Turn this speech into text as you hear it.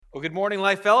Well, good morning,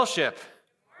 Life Fellowship.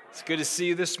 It's good to see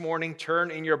you this morning.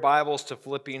 Turn in your Bibles to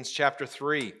Philippians chapter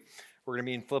 3. We're going to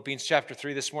be in Philippians chapter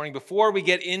 3 this morning. Before we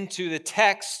get into the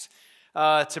text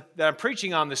that I'm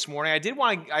preaching on this morning,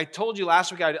 I told you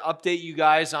last week I'd update you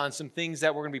guys on some things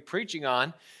that we're going to be preaching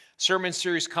on. Sermon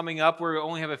series coming up. We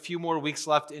only have a few more weeks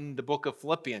left in the book of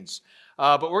Philippians.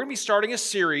 But we're going to be starting a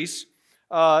series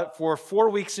for 4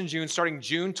 weeks in June, starting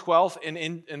June 12th and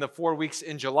in the 4 weeks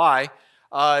in July.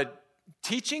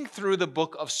 Teaching through the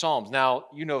book of Psalms. Now,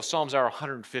 you know Psalms are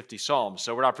 150 Psalms,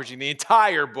 so we're not preaching the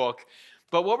entire book.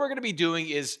 But what we're going to be doing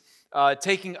is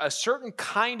taking a certain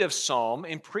kind of psalm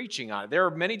and preaching on it. There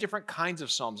are many different kinds of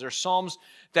psalms. There are psalms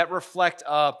that reflect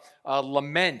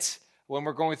lament when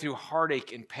we're going through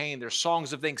heartache and pain. There's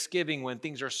songs of thanksgiving when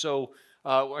things are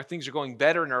or things are going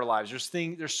better in our lives.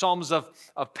 There's psalms of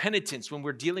penitence when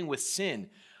we're dealing with sin.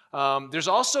 There's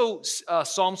also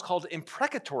psalms called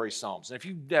imprecatory psalms. And if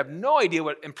you have no idea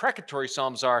what imprecatory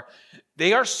psalms are,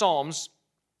 they are psalms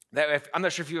that, I'm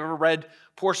not sure if you've ever read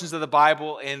portions of the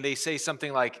Bible and they say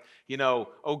something like,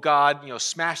 oh God,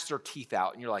 smash their teeth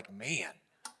out. And you're like, man,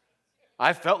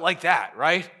 I felt like that,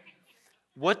 right?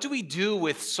 What do we do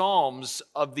with psalms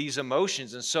of these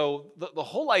emotions? And so the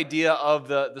whole idea of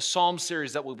the psalm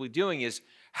series that we'll be doing is,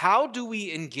 how do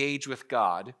we engage with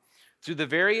God through the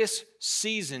various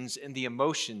seasons and the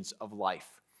emotions of life?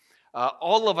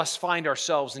 All of us find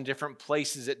ourselves in different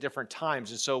places at different times.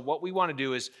 And so what we want to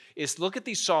do is look at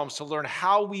these Psalms to learn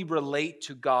how we relate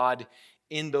to God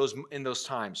in those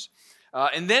times.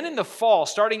 And then in the fall,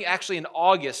 starting actually in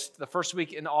August, the first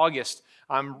week in August,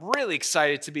 I'm really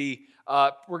excited to be,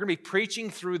 we're going to be preaching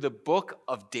through the book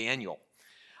of Daniel.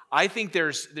 I think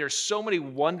there's so many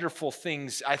wonderful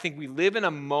things. I think we live in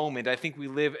a moment. I think we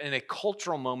live in a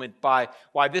cultural moment by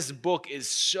why this book is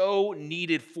so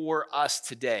needed for us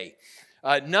today.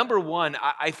 Number one,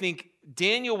 I believe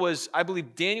Daniel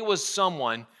was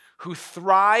someone who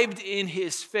thrived in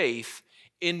his faith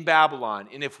in Babylon.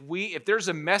 And if there's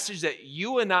a message that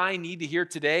you and I need to hear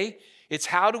today, it's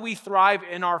how do we thrive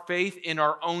in our faith in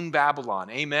our own Babylon.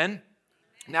 Amen?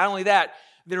 Not only that,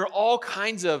 there are all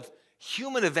kinds of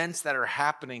human events that are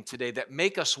happening today that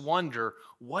make us wonder,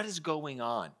 what is going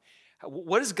on?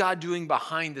 What is God doing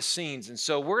behind the scenes? And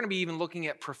so we're going to be even looking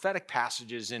at prophetic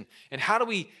passages and how do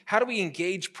we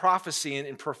engage prophecy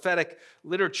and prophetic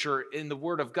literature in the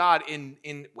Word of God,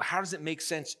 in how does it make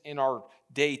sense in our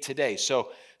day today?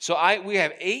 We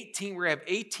have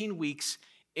 18 weeks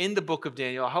in the book of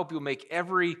Daniel. I hope you'll make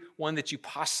every one that you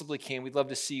possibly can. We'd love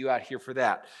to see you out here for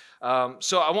that.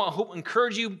 So I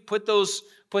encourage you, put those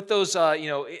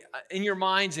in your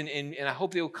minds, and I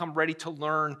hope you'll come ready to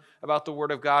learn about the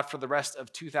Word of God for the rest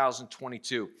of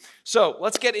 2022. So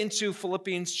let's get into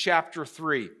Philippians chapter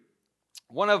 3.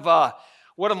 One of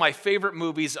my favorite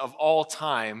movies of all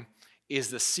time is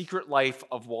The Secret Life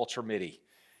of Walter Mitty.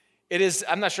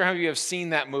 I'm not sure how many of you have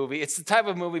seen that movie. It's the type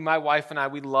of movie my wife and I,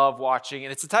 we love watching,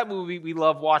 and it's the type of movie we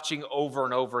love watching over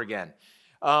and over again.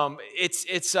 And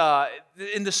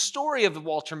the story of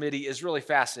Walter Mitty is really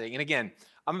fascinating. And again,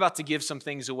 I'm about to give some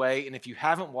things away, and if you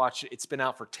haven't watched it, it's been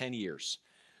out for 10 years.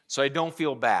 So I don't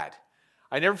feel bad.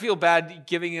 I never feel bad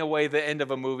giving away the end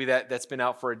of a movie that's been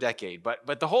out for a decade.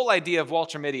 But the whole idea of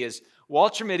Walter Mitty is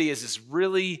this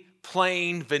really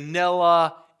plain,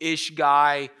 vanilla-ish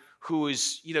guy who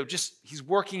is, he's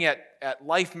working at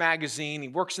Life magazine. He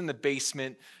works in the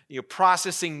basement,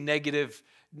 processing negatives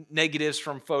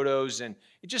from photos, and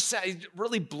it just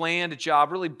really bland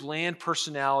job, really bland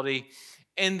personality.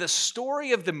 And the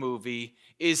story of the movie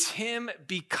is him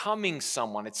becoming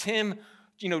someone. It's him,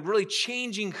 really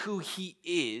changing who he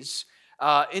is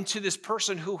into this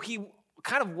person who he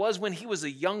kind of was when he was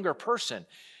a younger person.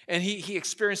 And he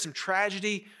experienced some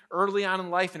tragedy early on in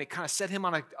life, and it kind of set him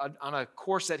on a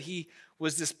course that he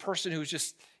was this person who's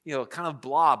just, kind of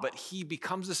blah, but he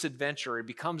becomes this adventurer. He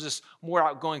becomes this more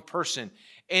outgoing person.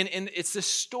 And it's the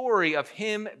story of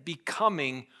him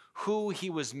becoming who he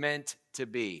was meant to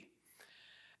be.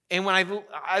 And when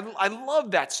I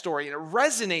love that story, and it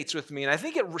resonates with me, and I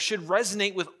think it should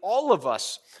resonate with all of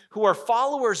us who are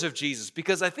followers of Jesus,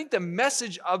 because I think the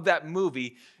message of that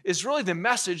movie is really the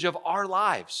message of our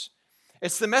lives.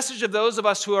 It's the message of those of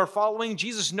us who are following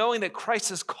Jesus, knowing that Christ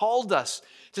has called us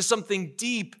to something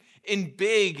deep and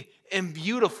big and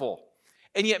beautiful.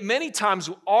 And yet many times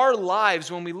our lives,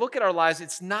 when we look at our lives,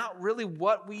 it's not really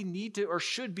what we need to or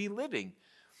should be living.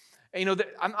 And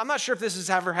I'm not sure if this has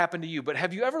ever happened to you, but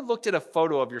have you ever looked at a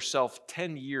photo of yourself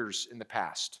 10 years in the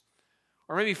past?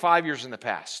 Or maybe 5 years in the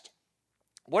past?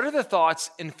 What are the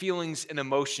thoughts and feelings and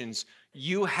emotions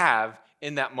you have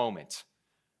in that moment?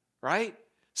 Right?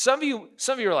 Some of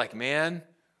you are like, man,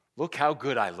 look how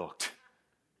good I looked,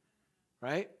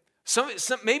 right?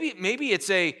 Maybe it's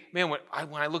man, when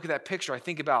I look at that picture, I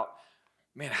think about,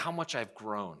 man, how much I've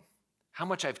grown, how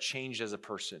much I've changed as a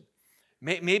person.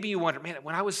 Maybe you wonder, man,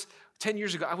 when I was 10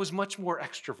 years ago, I was much more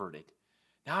extroverted.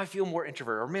 Now I feel more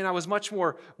introverted. Or man, I was much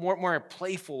more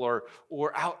playful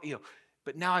or out,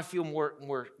 but now I feel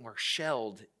more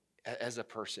shelled as a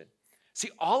person. See,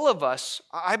 all of us,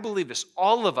 I believe this,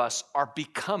 all of us are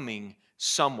becoming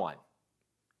someone.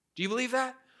 Do you believe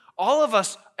that? All of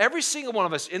us, every single one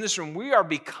of us in this room, we are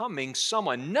becoming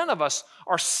someone. None of us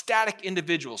are static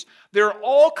individuals. There are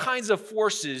all kinds of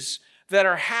forces that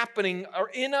are happening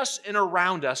in us and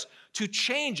around us to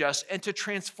change us and to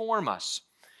transform us.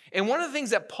 And one of the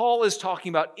things that Paul is talking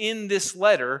about in this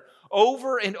letter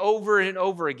over and over and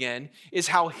over again is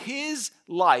how his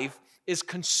life is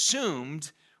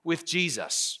consumed with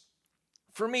Jesus.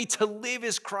 For me, to live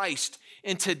is Christ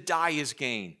and to die is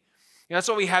gain. That's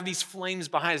why we have these flames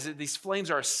behind us. These flames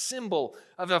are a symbol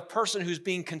of a person who's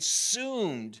being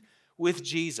consumed with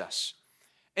Jesus.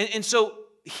 And so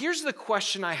here's the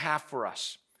question I have for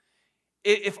us.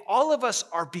 If all of us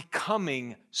are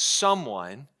becoming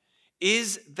someone,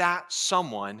 is that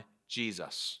someone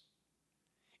Jesus?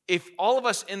 If all of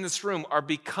us in this room are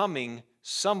becoming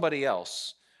somebody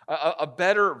else, a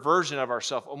better version of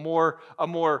ourselves, a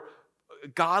more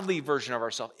godly version of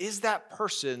ourselves, is that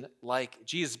person like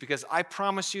Jesus? Because I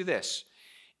promise you this,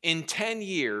 in 10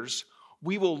 years,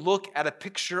 we will look at a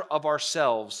picture of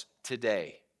ourselves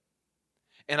today.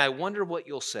 And I wonder what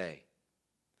you'll say.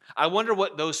 I wonder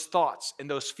what those thoughts and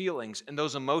those feelings and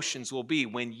those emotions will be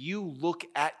when you look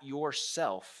at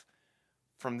yourself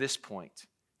from this point,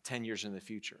 10 years in the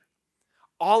future.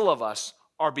 All of us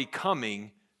are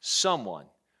becoming someone,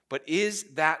 but is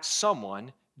that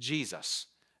someone Jesus?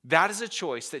 That is a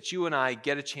choice that you and I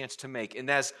get a chance to make. And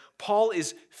as Paul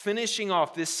is finishing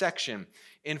off this section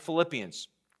in Philippians,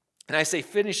 and I say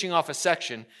finishing off a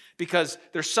section because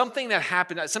there's something that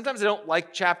happened. Sometimes I don't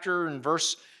like chapter and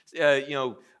verse,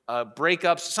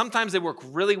 breakups. Sometimes they work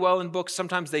really well in books.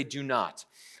 Sometimes they do not.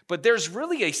 But there's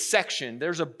really a section,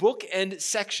 there's a bookend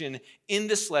section in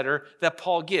this letter that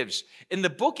Paul gives. And the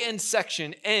bookend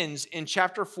section ends in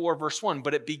chapter 4, verse 1,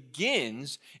 but it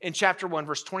begins in chapter 1,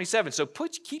 verse 27. So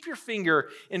keep your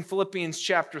finger in Philippians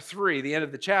chapter 3, the end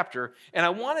of the chapter, and I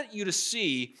wanted you to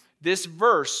see this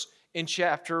verse in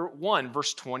chapter 1,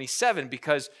 verse 27,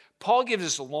 because Paul gives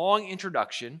this long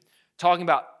introduction talking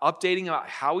about updating about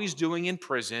how he's doing in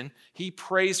prison. He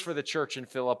prays for the church in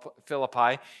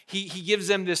Philippi. He gives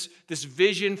them this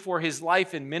vision for his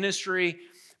life and ministry.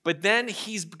 But then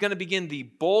he's going to begin the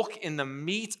bulk and the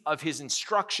meat of his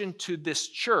instruction to this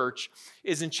church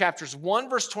is in chapters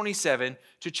 1, verse 27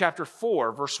 to chapter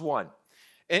 4, verse 1.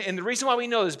 And the reason why we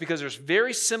know this is because there's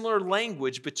very similar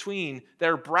language between that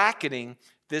are bracketing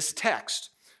this text.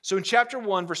 So in chapter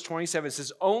 1, verse 27, it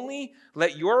says, "Only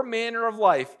let your manner of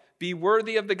life be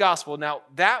worthy of the gospel." Now,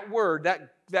 that word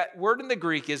in the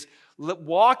Greek is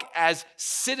walk as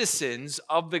citizens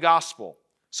of the gospel.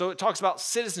 So it talks about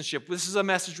citizenship. This is a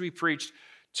message we preached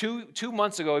two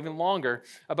months ago, even longer,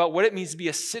 about what it means to be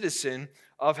a citizen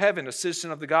of heaven, a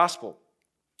citizen of the gospel.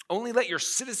 "Only let your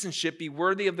citizenship be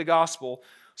worthy of the gospel,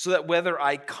 so that whether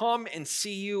I come and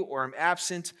see you or am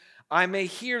absent, I may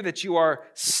hear that you are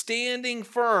standing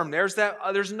firm." There's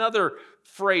another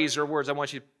phrase or words I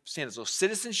want you to stand. So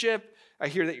citizenship, I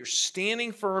hear that you're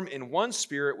standing firm in one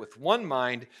spirit with one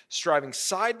mind, striving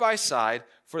side by side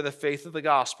for the faith of the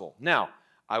gospel. Now,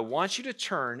 I want you to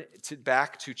turn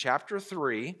back to chapter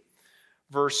 3,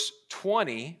 verse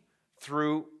 20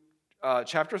 through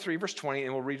chapter 3, verse 20,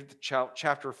 and we'll read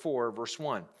chapter 4, verse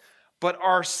 1. "But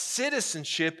our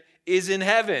citizenship is in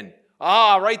heaven."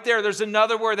 Right there's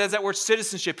another word. That's that word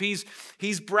citizenship.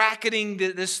 He's bracketing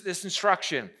this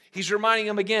instruction. He's reminding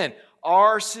them again,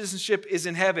 our citizenship is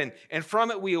in heaven, and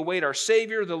from it we await our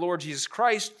Savior, the Lord Jesus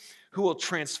Christ, who will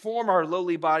transform our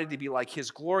lowly body to be like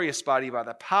his glorious body by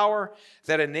the power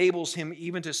that enables him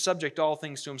even to subject all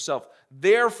things to himself.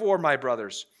 Therefore, my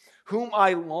brothers, whom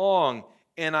I love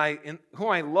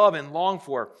and long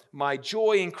for, my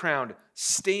joy and crown,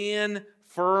 stand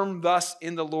firm thus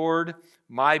in the Lord,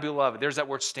 my beloved. There's that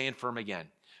word stand firm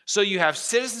again. So you have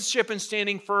citizenship and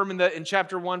standing firm in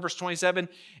chapter 1, verse 27,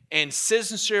 and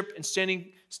citizenship and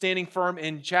standing firm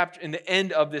in the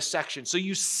end of this section. So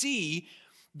you see,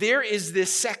 there is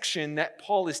this section that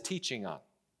Paul is teaching on.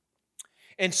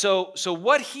 And so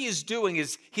what he is doing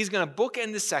is he's going to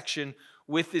bookend this section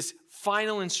with his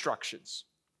final instructions.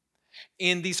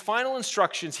 In these final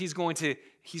instructions, he's going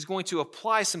to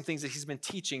apply some things that he's been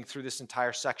teaching through this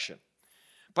entire section.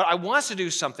 But I want us to do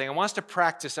something. I want us to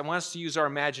practice. I want us to use our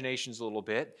imaginations a little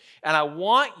bit. And I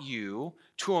want you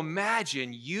to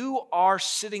imagine you are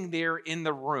sitting there in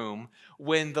the room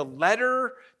when the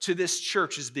letter to this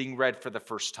church is being read for the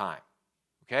first time.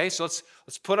 Okay, so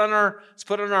let's put on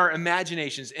our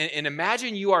imaginations and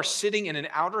imagine you are sitting in an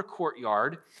outer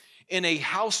courtyard in a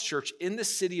house church in the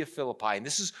city of Philippi. And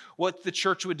this is what the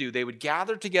church would do. They would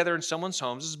gather together in someone's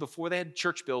homes. This is before they had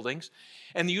church buildings.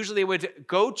 And usually they would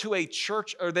go to a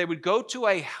church, or they would go to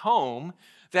a home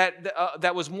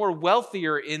that was more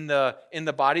wealthier in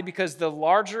the body, because the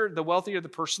wealthier the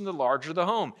person, the larger the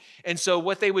home. And so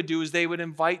what they would do is they would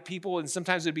invite people, and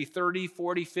sometimes it would be 30,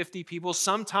 40, 50 people.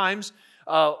 Sometimes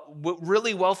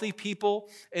really wealthy people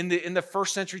in the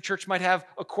first century church might have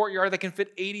a courtyard that can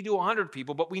fit 80 to 100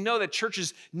 people, but we know that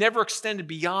churches never extended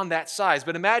beyond that size.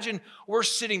 But imagine we're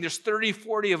sitting, there's 30,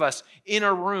 40 of us in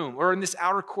a room or in this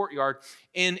outer courtyard,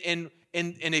 and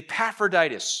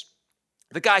Epaphroditus,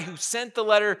 the guy who sent the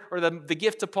letter or the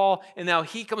gift to Paul, and now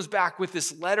he comes back with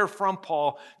this letter from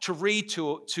Paul to read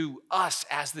to us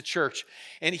as the church.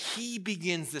 And he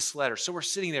begins this letter. So we're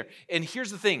sitting there. And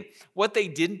here's the thing. What they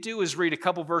didn't do is read a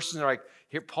couple verses and they're like,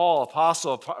 here, Paul,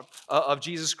 apostle of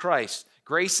Jesus Christ,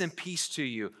 grace and peace to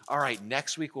you. All right,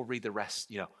 next week we'll read the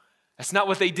rest. That's not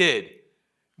what they did.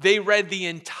 They read the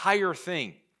entire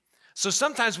thing. So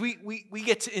sometimes we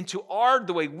get into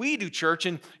the way we do church,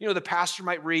 and the pastor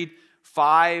might read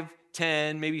 5,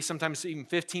 10, maybe sometimes even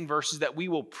 15 verses that we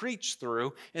will preach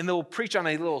through, and they'll preach on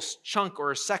a little chunk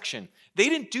or a section. They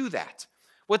didn't do that.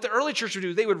 What the early church would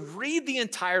do, they would read the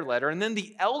entire letter, and then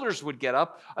the elders would get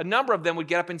up. A number of them would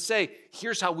get up and say,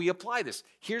 here's how we apply this.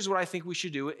 Here's what I think we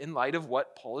should do in light of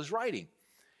what Paul is writing.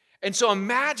 And so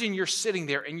imagine you're sitting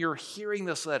there and you're hearing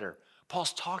this letter.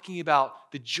 Paul's talking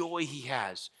about the joy he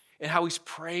has, and how he's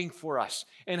praying for us,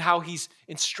 and how he's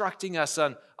instructing us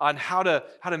on how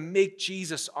to make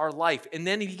Jesus our life. And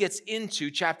then he gets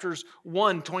into chapters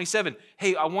 1:27.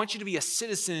 Hey, I want you to be a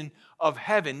citizen of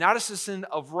heaven, not a citizen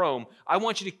of Rome. I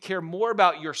want you to care more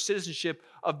about your citizenship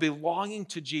of belonging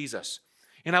to Jesus.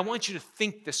 And I want you to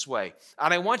think this way.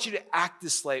 And I want you to act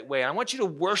this way. And I want you to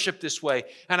worship this way.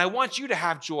 And I want you to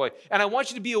have joy. And I want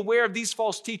you to be aware of these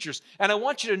false teachers. And I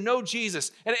want you to know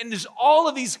Jesus. And there's all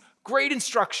of these great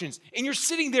instructions. And you're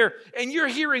sitting there and you're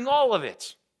hearing all of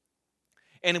it.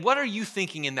 And what are you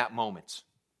thinking in that moment?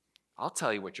 I'll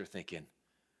tell you what you're thinking.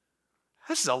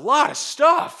 This is a lot of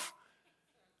stuff.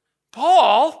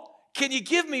 Paul, can you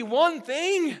give me one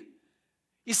thing?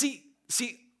 You see,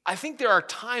 I think there are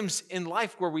times in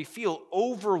life where we feel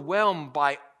overwhelmed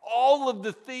by all of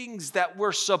the things that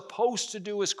we're supposed to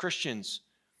do as Christians.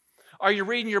 Are you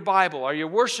reading your Bible? Are you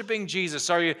worshiping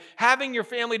Jesus? Are you having your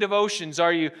family devotions?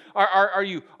 Are you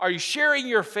sharing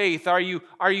your faith? Are you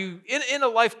in a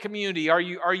life community? Are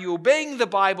you obeying the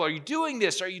Bible? Are you doing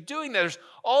this? Are you doing that? There's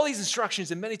all these instructions,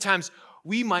 and many times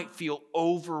we might feel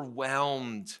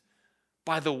overwhelmed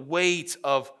by the weight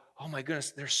of, oh my goodness,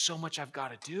 there's so much I've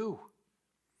got to do.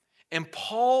 And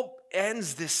Paul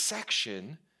ends this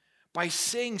section by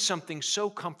saying something so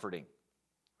comforting.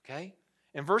 Okay?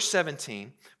 In verse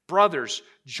 17, brothers,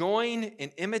 join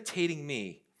in imitating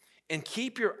me and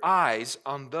keep your eyes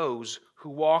on those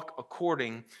who walk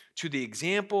according to the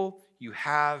example you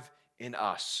have in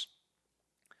us.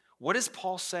 What is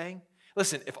Paul saying?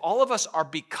 Listen, if all of us are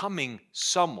becoming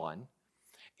someone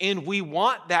and we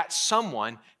want that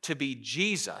someone to be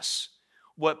Jesus,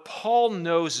 what Paul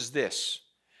knows is this,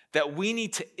 that we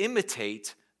need to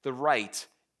imitate the right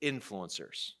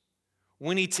influencers.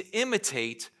 We need to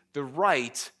imitate the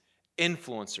right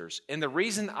influencers. And the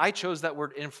reason I chose that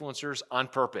word influencers on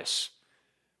purpose,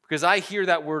 because I hear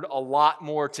that word a lot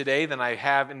more today than I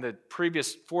have in the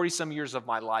previous 40-some years of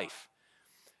my life.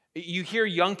 You hear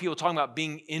young people talking about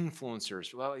being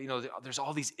influencers. Well, there's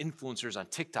all these influencers on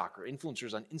TikTok, or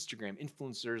influencers on Instagram,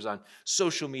 influencers on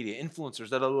social media, influencers,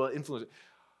 influencers.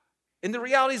 And the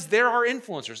reality is there are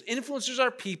influencers. Influencers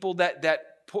are people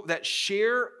that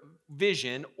share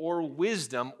vision or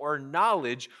wisdom or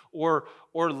knowledge or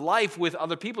life with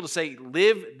other people to say,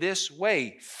 live this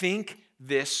way, think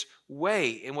this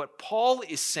way. And what Paul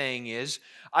is saying is,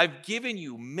 I've given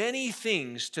you many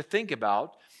things to think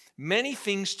about, many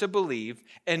things to believe,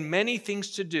 and many things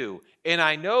to do. And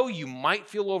I know you might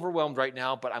feel overwhelmed right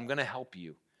now, but I'm going to help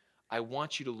you. I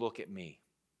want you to look at me.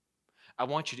 I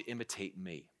want you to imitate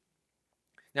me.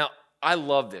 Now, I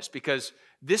love this because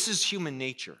this is human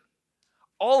nature.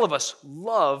 All of us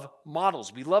love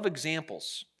models. We love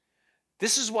examples.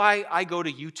 This is why I go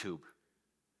to YouTube.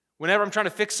 Whenever I'm trying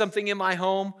to fix something in my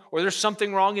home, or there's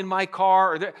something wrong in my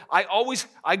car,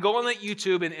 I go on that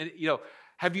YouTube and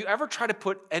have you ever tried to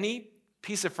put any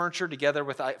piece of furniture together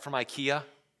from IKEA?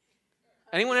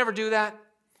 Anyone ever do that?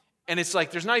 And it's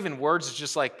like, there's not even words, it's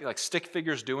just like stick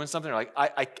figures doing something. Like,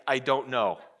 I don't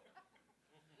know.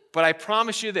 But I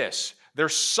promise you this,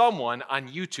 there's someone on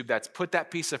YouTube that's put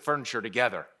that piece of furniture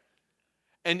together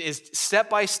and is step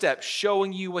by step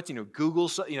showing you what,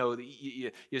 Google,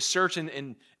 you search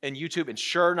in YouTube, and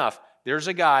sure enough, there's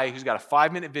a guy who's got a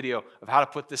 5-minute video of how to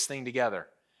put this thing together.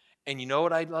 And you know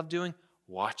what I love doing?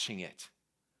 Watching it,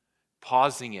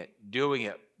 pausing it, doing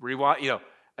it, rewind,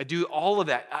 I do all of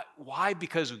that. Why?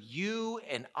 Because you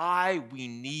and we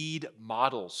need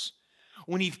models.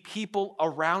 We need people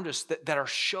around us that are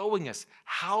showing us,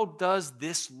 how does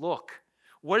this look?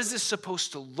 What is this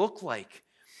supposed to look like?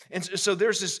 And so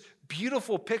there's this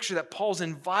beautiful picture that Paul's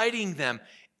inviting them,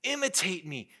 imitate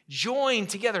me, join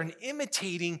together in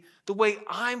imitating the way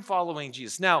I'm following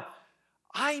Jesus. Now,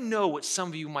 I know what some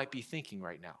of you might be thinking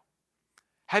right now.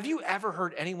 Have you ever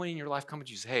heard anyone in your life come to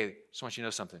you and say, hey, just want you to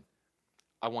know something.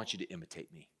 I want you to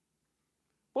imitate me.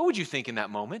 What would you think in that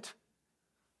moment?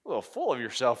 A little full of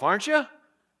yourself, aren't you?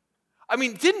 I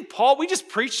mean, didn't Paul, we just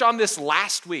preached on this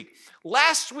last week.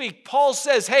 Last week, Paul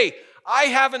says, hey, I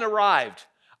haven't arrived.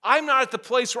 I'm not at the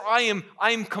place where I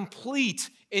am complete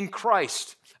in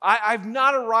Christ. I've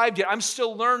not arrived yet. I'm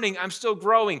still learning. I'm still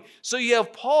growing. So you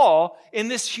have Paul in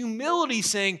this humility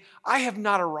saying, I have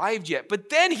not arrived yet. But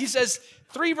then he says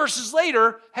 3 verses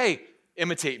later, hey,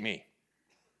 imitate me.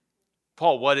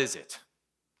 Paul, what is it?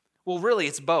 Well, really,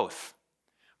 it's both.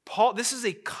 Paul, this is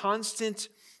a constant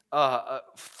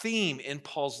theme in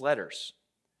Paul's letters.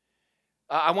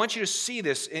 I want you to see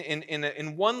this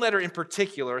in one letter in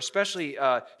particular, especially,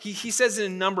 he says it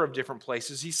in a number of different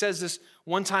places. He says this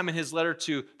one time in his letter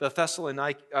to the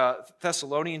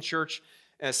Thessalonian church,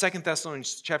 2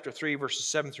 Thessalonians chapter 3, verses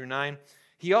 7 through 9.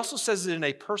 He also says it in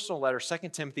a personal letter, 2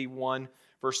 Timothy 1,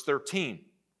 verse 13.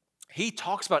 He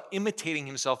talks about imitating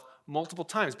himself multiple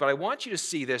times, but I want you to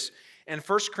see this in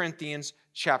 1 Corinthians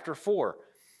chapter 4.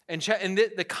 And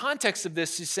the context of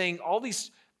this is saying all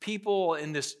these people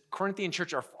in this Corinthian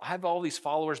church have all these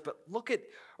followers, but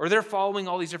they're following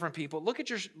all these different people. Look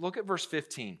at verse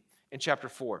 15 in chapter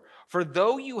 4. For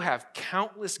though you have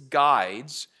countless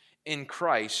guides in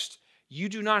Christ, you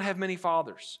do not have many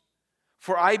fathers.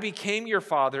 For I became your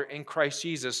father in Christ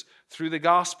Jesus through the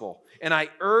gospel. And I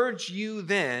urge you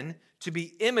then to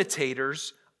be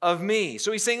imitators of me.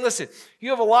 So he's saying, listen, you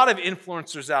have a lot of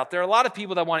influencers out there, a lot of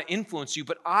people that want to influence you,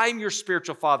 but I'm your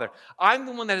spiritual father. I'm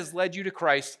the one that has led you to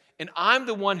Christ, and I'm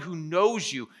the one who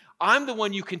knows you. I'm the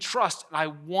one you can trust, and I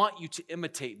want you to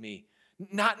imitate me.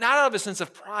 Not out of a sense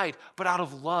of pride, but out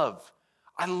of love.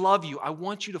 I love you. I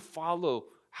want you to follow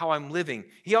how I'm living.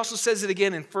 He also says it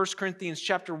again in 1 Corinthians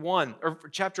chapter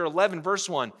 11, verse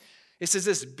 1. It says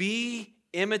this, be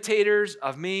imitators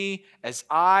of me as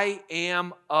I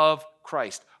am of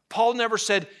Christ. Paul never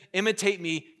said, imitate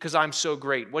me because I'm so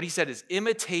great. What he said is,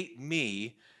 imitate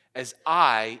me as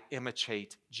I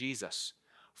imitate Jesus.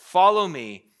 Follow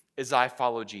me as I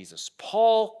follow Jesus.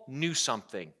 Paul knew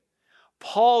something.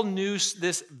 Paul knew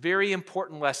this very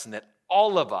important lesson that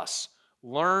all of us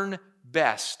learn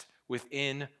best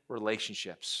within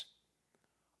relationships.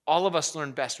 All of us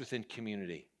learn best within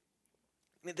community.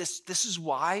 I mean, this is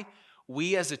why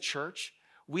we as a church,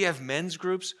 we have men's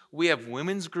groups, we have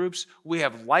women's groups, we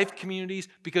have life communities,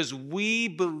 because we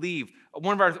believe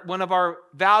one of our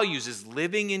values is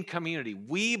living in community.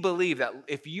 We believe that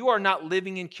if you are not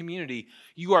living in community,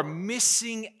 you are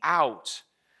missing out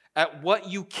at what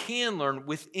you can learn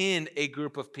within a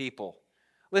group of people.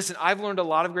 Listen, I've learned a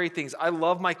lot of great things. I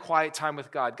love my quiet time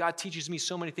with God. God teaches me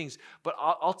so many things, but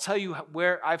I'll tell you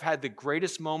where I've had the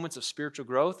greatest moments of spiritual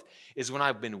growth is when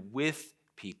I've been with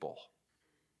people.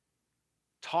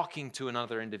 Talking to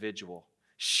another individual,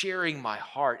 sharing my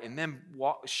heart, and then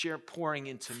pouring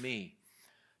into me.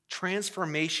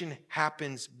 Transformation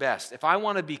happens best. If I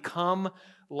want to become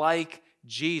like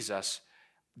Jesus,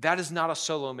 that is not a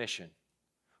solo mission.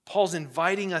 Paul's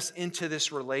inviting us into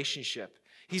this relationship.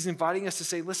 He's inviting us to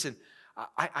say, listen,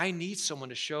 I need someone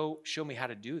to show me how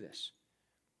to do this.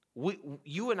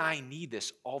 You and I need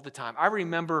this all the time. I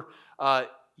remember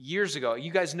years ago, you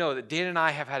guys know that Dan and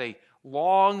I have had a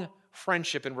long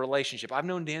friendship and relationship. I've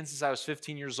known Dan since I was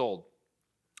 15 years old.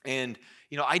 And,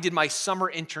 I did my summer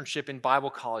internship in Bible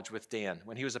college with Dan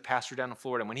when he was a pastor down in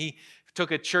Florida. When he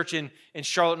took a church in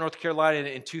Charlotte, North Carolina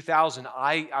in 2000,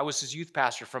 I was his youth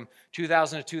pastor from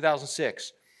 2000 to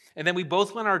 2006. And then we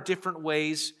both went our different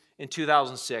ways in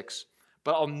 2006.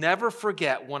 But I'll never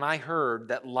forget when I heard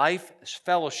that Life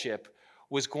Fellowship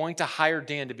was going to hire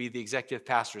Dan to be the executive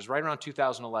pastor. It was right around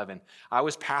 2011. I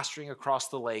was pastoring across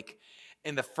the lake.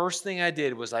 And the first thing I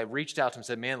did was I reached out to him and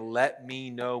said, man, let me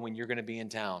know when you're going to be in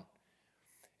town.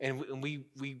 And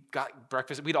we got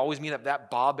breakfast. We'd always meet up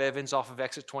at Bob Evans off of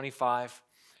Exit 25.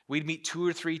 We'd meet 2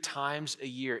 or 3 times a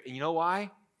year. And you know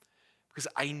why? Because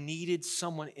I needed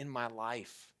someone in my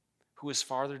life who was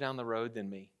farther down the road than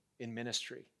me in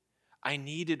ministry. I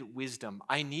needed wisdom.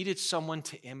 I needed someone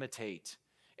to imitate.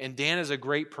 And Dan is a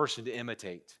great person to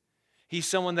imitate. He's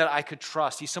someone that I could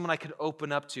trust. He's someone I could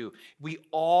open up to. We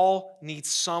all need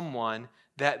someone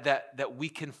that we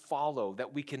can follow,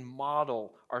 that we can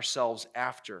model ourselves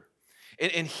after.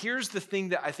 And here's the thing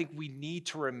that I think we need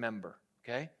to remember,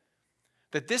 okay?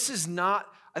 That this is not,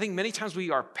 I think many times we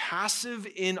are passive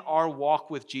in our walk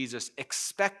with Jesus,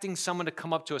 expecting someone to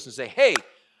come up to us and say, hey,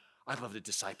 I'd love to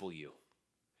disciple you.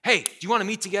 Hey, do you want to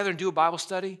meet together and do a Bible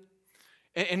study?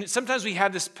 And sometimes we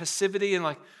have this passivity and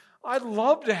like, I'd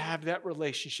love to have that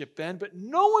relationship, Ben, but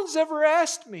no one's ever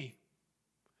asked me.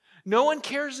 No one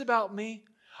cares about me.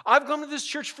 I've come to this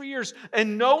church for years,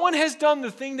 and no one has done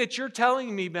the thing that you're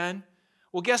telling me, Ben.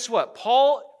 Well, guess what?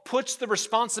 Paul puts the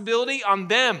responsibility on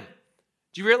them.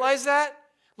 Do you realize that?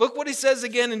 Look what he says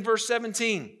again in verse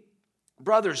 17.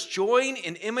 Brothers, join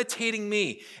in imitating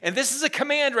me. And this is a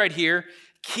command right here.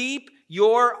 Keep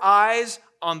your eyes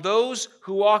on those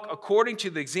who walk according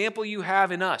to the example you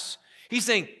have in us. He's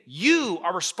saying, you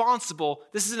are responsible.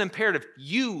 This is an imperative.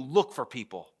 You look for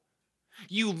people.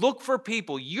 You look for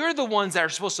people. You're the ones that are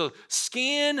supposed to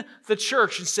scan the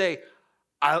church and say,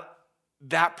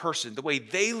 that person, the way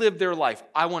they live their life,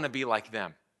 I want to be like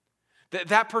them.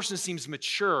 That person seems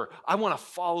mature. I want to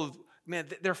follow, man,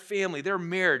 their family, their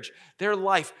marriage, their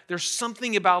life. There's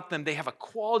something about them. They have a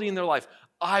quality in their life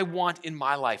I want in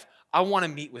my life. I want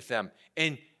to meet with them.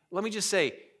 And let me just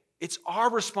say, it's our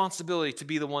responsibility to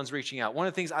be the ones reaching out. One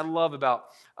of the things I love about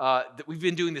that we've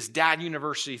been doing this Dad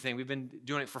University thing. We've been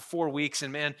doing it for 4 weeks.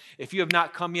 And man, if you have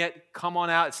not come yet, come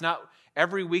on out. It's not,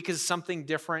 every week is something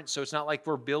different. So it's not like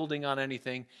we're building on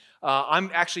anything. I'm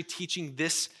actually teaching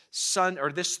this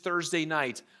Thursday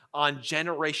night on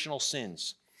generational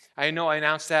sins. I know I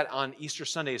announced that on Easter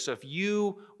Sunday. So if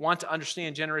you want to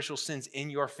understand generational sins in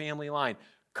your family line,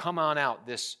 come on out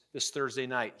this Thursday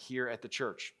night here at the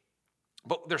church.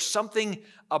 But there's something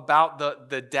about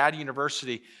the Dad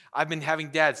University. I've been having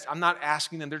dads. I'm not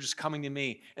asking them. They're just coming to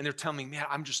me, and they're telling me, man,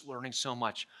 I'm just learning so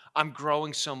much. I'm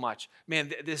growing so much.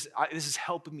 Man, this is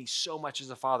helping me so much as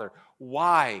a father.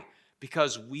 Why?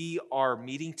 Because we are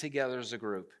meeting together as a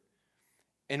group.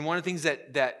 And one of the things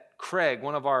that Craig,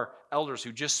 one of our elders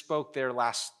who just spoke there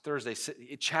last Thursday,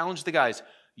 it challenged the guys.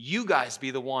 You guys be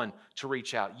the one to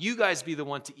reach out. You guys be the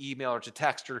one to email or to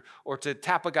text or to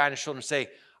tap a guy on the shoulder and say,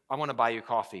 I want to buy you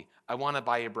coffee. I want to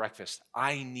buy you breakfast.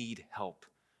 I need help.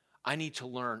 I need to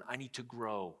learn. I need to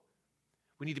grow.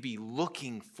 We need to be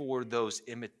looking for those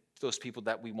people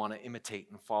that we want to imitate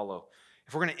and follow.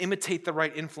 If we're going to imitate the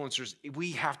right influencers,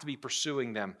 we have to be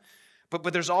pursuing them.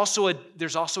 But there's also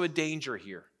a danger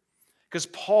here, because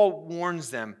Paul warns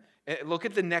them. Look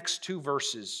at the next 2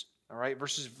 verses. All right,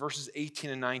 verses 18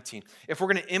 and 19. If we're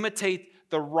going to imitate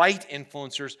the right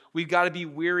influencers, we've got to be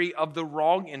weary of the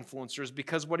wrong influencers,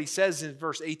 because what he says in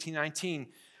verse 18, 19,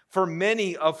 for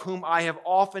many of whom I have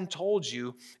often told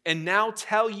you, and now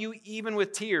tell you even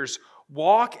with tears,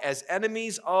 walk as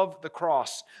enemies of the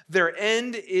cross. Their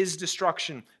end is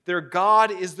destruction. Their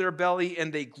God is their belly,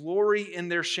 and they glory in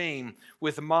their shame,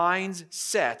 with minds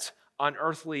set on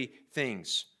earthly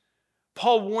things.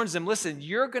 Paul warns them, listen,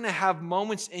 you're going to have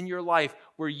moments in your life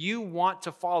where you want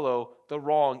to follow the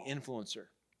wrong influencer.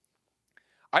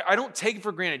 I don't take it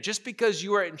for granted. Just because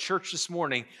you are in church this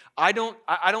morning, I don't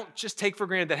just take for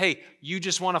granted that, hey, you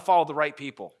just want to follow the right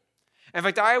people. In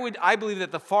fact, I believe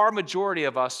that the far majority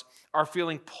of us are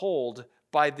feeling pulled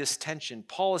by this tension.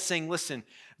 Paul is saying, listen,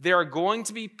 there are going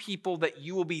to be people that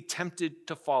you will be tempted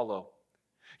to follow.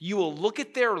 You will look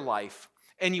at their life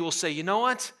and you will say, you know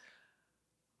what?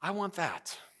 I want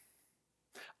that.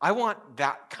 I want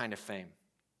that kind of fame.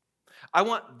 I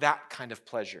want that kind of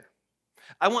pleasure.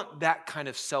 I want that kind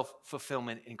of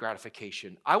self-fulfillment and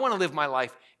gratification. I want to live my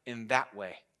life in that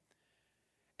way.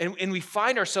 And we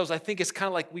find ourselves, I think it's kind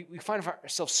of like we find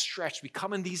ourselves stretched. We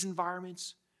come in these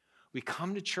environments. We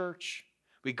come to church.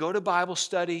 We go to Bible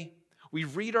study. We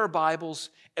read our Bibles.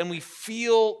 And we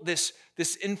feel this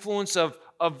influence of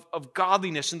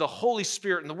godliness and the Holy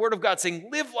Spirit and the Word of God saying,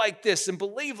 live like this and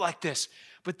believe like this.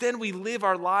 But then we live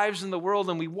our lives in the world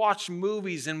and we watch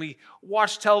movies and we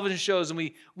watch television shows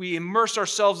and we immerse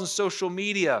ourselves in social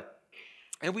media.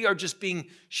 And we are just being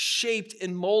shaped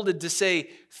and molded to say,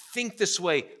 think this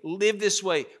way, live this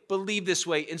way, believe this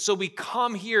way. And so we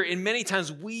come here and many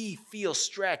times we feel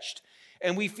stretched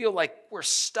and we feel like we're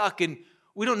stuck and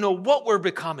We don't know what we're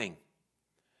becoming.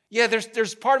 Yeah,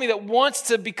 there's part of me that wants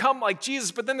to become like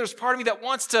Jesus, but then there's part of me that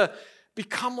wants to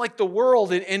become like the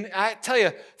world. And I tell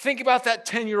you, think about that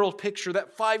 10-year-old picture,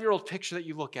 that 5-year-old picture that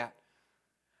you look at.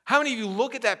 How many of you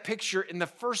look at that picture and the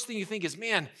first thing you think is,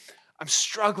 man, I'm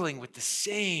struggling with the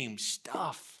same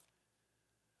stuff.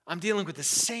 I'm dealing with the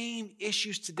same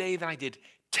issues today that I did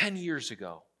 10 years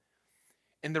ago.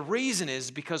 And the reason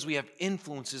is because we have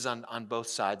influences on both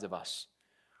sides of us.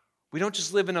 We don't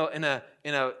just live in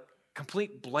a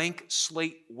complete blank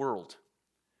slate world.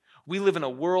 We live in a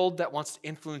world that wants to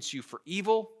influence you for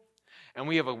evil, and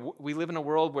we live in a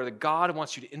world where God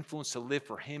wants you to influence to live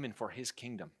for Him and for His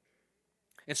kingdom.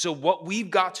 And so what we've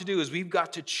got to do is we've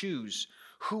got to choose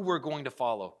who we're going to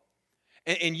follow.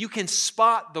 And you can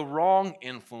spot the wrong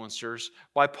influencers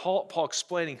by Paul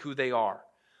explaining who they are.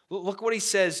 Look what he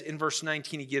says in verse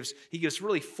 19. He gives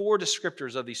really 4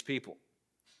 descriptors of these people.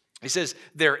 He says,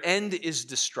 their end is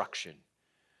destruction.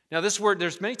 Now this word,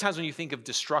 there's many times when you think of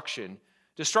destruction.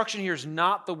 Destruction here is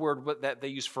not the word that they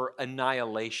use for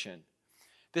annihilation.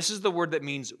 This is the word that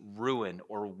means ruin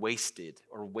or wasted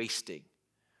or wasting.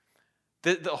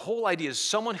 The whole idea is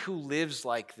someone who lives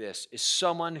like this is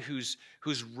someone who's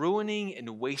ruining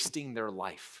and wasting their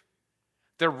life.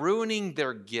 They're ruining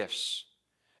their gifts.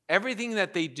 Everything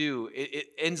that they do, it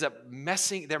ends up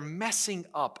they're messing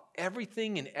up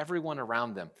everything and everyone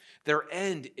around them. Their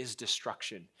end is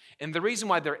destruction. And the reason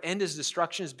why their end is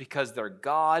destruction is because their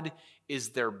God is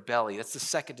their belly. That's the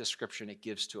second description it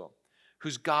gives to them.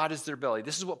 Whose God is their belly.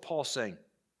 This is what Paul's saying.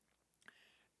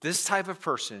 This type of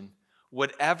person,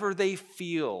 whatever they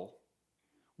feel,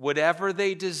 whatever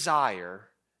they desire,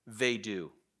 they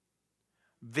do.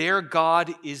 Their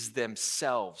God is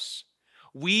themselves.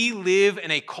 We live in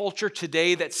a culture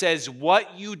today that says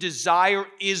what you desire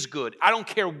is good. I don't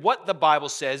care what the Bible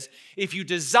says. If you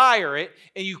desire it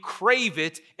and you crave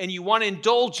it and you want to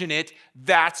indulge in it,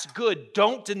 that's good.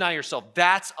 Don't deny yourself.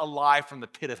 That's a lie from the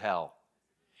pit of hell.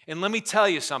 And let me tell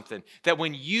you something, that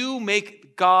when you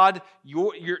make God,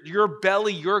 your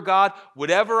belly, your God,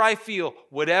 whatever I feel,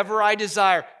 whatever I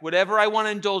desire, whatever I want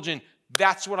to indulge in,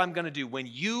 that's what I'm going to do. When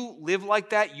you live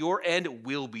like that, your end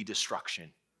will be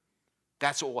destruction.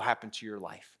 That's what will happen to your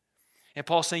life. And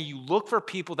Paul's saying you look for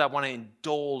people that want to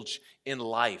indulge in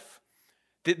life.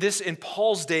 This, in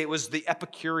Paul's day, it was the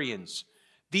Epicureans.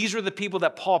 These were the people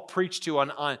that Paul preached to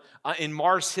in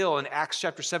Mars Hill in Acts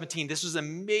chapter 17. This was a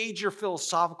major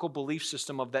philosophical belief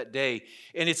system of that day.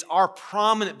 And it's our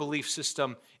prominent belief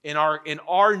system in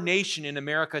our nation in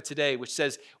America today, which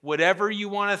says, whatever you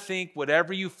want to think,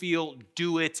 whatever you feel,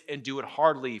 do it and do it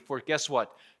heartily. For guess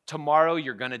what? Tomorrow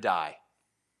you're going to die.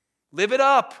 Live it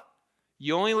up.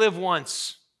 You only live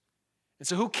once. And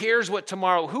so who cares what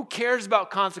tomorrow, who cares about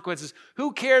consequences?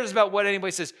 Who cares about what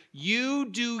anybody says? You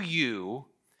do you.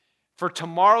 For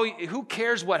tomorrow, who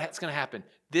cares what's going to happen?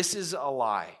 This is a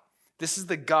lie. This is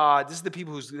the God. This is the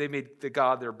people they made the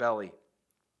God their belly.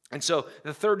 And so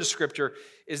the third descriptor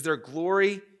is their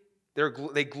glory.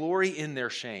 They glory in their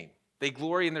shame. They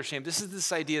glory in their shame. This is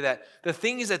this idea that the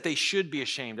thing is that they should be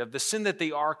ashamed of, the sin that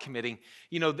they are committing.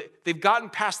 You know, they've gotten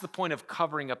past the point of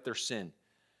covering up their sin.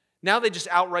 Now they just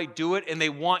outright do it, and they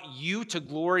want you to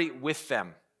glory with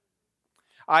them.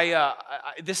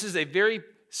 This is a very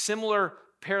similar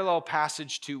parallel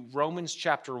passage to Romans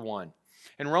chapter 1.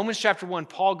 In Romans chapter 1,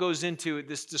 Paul goes into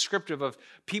this descriptive of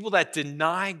people that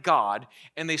deny God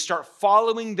and they start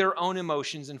following their own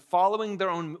emotions and following their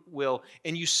own will,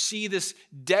 and you see this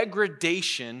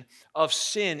degradation of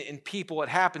sin in people. What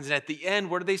happens, and at the end,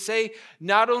 what do they say?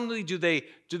 Not only do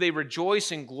they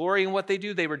rejoice and glory in what they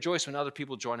do, they rejoice when other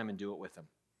people join them and do it with them.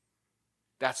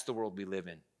 That's the world we live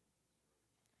in.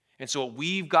 And so what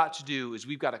we've got to do is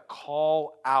we've got to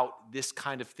call out this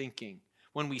kind of thinking.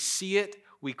 When we see it,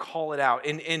 we call it out.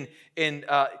 And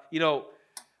you know,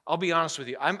 I'll be honest with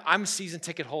you. I'm season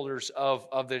ticket holders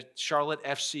of the Charlotte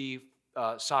FC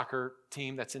soccer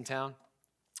team that's in town.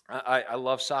 I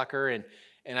love soccer and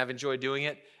I've enjoyed doing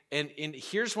it. And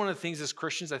here's one of the things as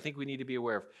Christians I think we need to be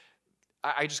aware of.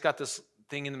 I just got this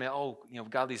thing in the mail. Oh, you know,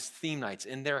 we've got these theme nights,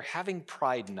 and they're having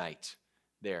Pride Night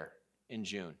there in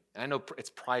June. And I know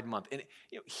it's Pride Month. And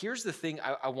you know, here's the thing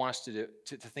I want us to do,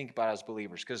 to think about as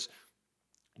believers, because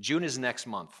June is next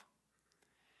month.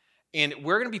 And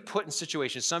we're going to be put in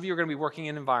situations, some of you are going to be working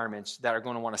in environments that are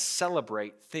going to want to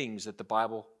celebrate things that the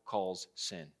Bible calls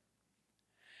sin.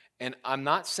 And I'm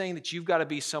not saying that you've got to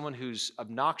be someone who's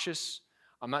obnoxious.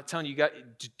 I'm not telling you,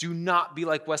 do not be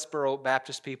like Westboro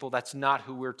Baptist people. That's not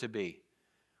who we're to be.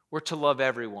 We're to love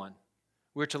everyone.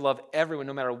 We're to love everyone,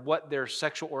 no matter what their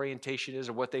sexual orientation is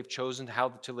or what they've chosen, how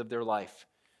to live their life.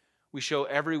 We show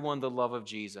everyone the love of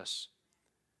Jesus.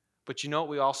 But you know what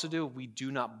we also do? We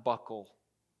do not buckle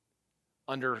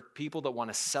under people that want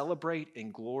to celebrate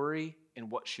and glory in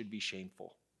what should be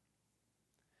shameful.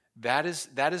 That is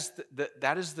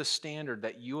the standard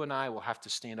that you and I will have to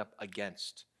stand up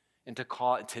against, and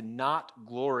to not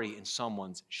glory in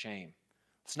someone's shame.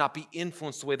 Let's not be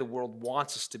influenced the way the world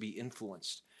wants us to be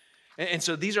influenced. And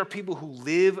so these are people who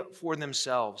live for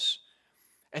themselves.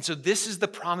 And so this is the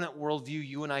prominent worldview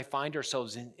you and I find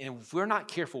ourselves in. And if we're not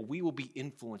careful, we will be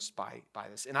influenced by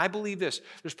this. And I believe this.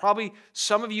 There's probably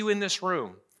some of you in this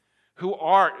room who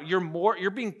you're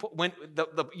being, when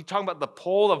you're talking about the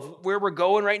pull of where we're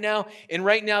going right now, and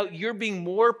right now you're being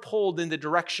more pulled in the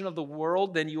direction of the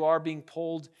world than you are being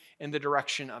pulled in the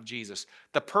direction of Jesus.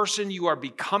 The person you are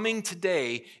becoming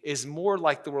today is more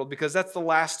like the world, because that's the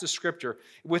last descriptor,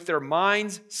 with their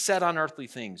minds set on earthly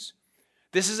things.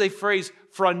 This is a phrase,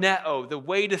 phroneo, the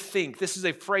way to think. This is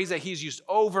a phrase that he's used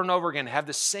over and over again. Have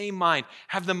the same mind.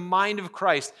 Have the mind of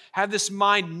Christ. Have this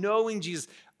mind knowing Jesus.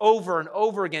 Over and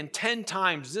over again, 10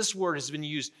 times, this word has been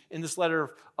used in this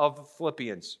letter of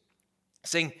Philippians,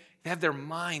 saying they have their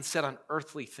mind set on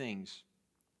earthly things.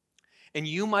 And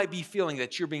you might be feeling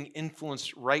that you're being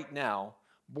influenced right now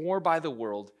more by the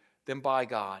world than by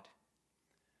God.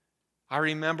 I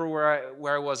remember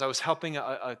where I was helping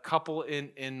a couple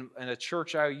in a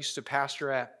church I used to pastor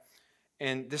at,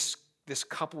 and this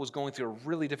couple was going through a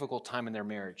really difficult time in their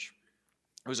marriage.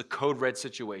 It was a code red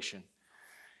situation.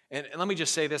 And let me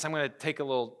just say this. I'm going to take a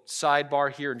little sidebar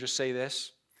here and just say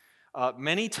this.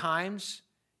 Many times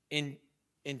in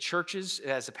churches,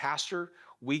 as a pastor,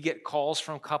 we get calls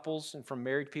from couples and from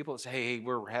married people that say, hey,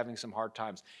 we're having some hard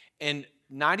times. And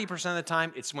 90% of the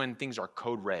time, it's when things are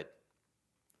code red.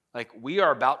 Like, we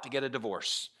are about to get a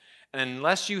divorce. And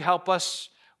unless you help us,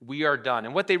 we are done.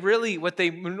 And what they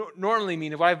normally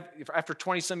mean, after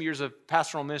 20-some years of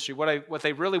pastoral ministry, what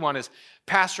they really want is,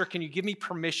 Pastor, can you give me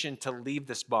permission to leave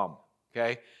this bum?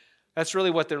 Okay? That's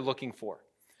really what they're looking for.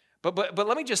 But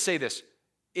let me just say this.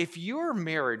 If your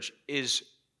marriage is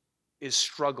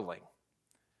struggling,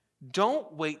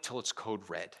 don't wait till it's code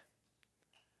red.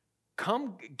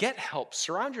 Come get help.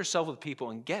 Surround yourself with people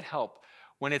and get help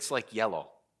when it's like yellow,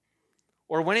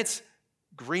 or when it's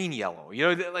green yellow.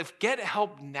 Like, get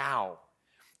help now.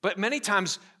 But many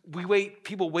times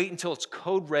people wait until it's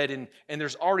code red, and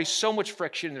there's already so much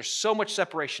friction, there's so much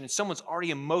separation, and someone's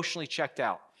already emotionally checked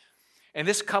out. And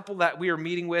this couple that we were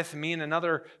meeting with, me and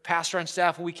another pastor on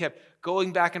staff, and we kept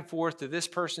going back and forth to this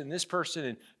person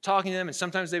and talking to them, and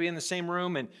sometimes they'd be in the same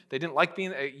room, and they didn't like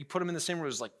you put them in the same room, it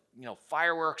was like,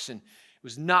 fireworks, and it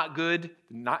was not good,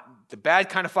 not the bad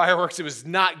kind of fireworks, it was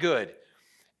not good.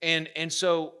 And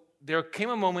so there came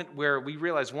a moment where we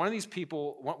realized one of these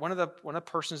people, one of the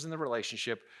persons in the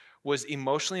relationship, was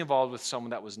emotionally involved with someone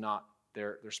that was not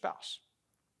their spouse.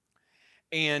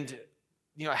 And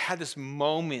I had this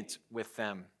moment with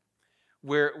them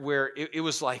where it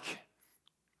was like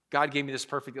God gave me this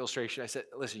perfect illustration. I said,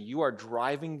 listen, you are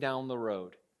driving down the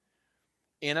road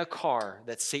in a car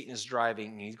that Satan is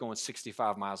driving, and he's going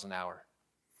 65 miles an hour.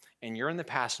 And you're in the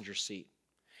passenger seat.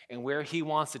 And where he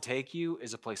wants to take you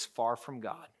is a place far from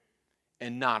God,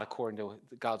 and not according to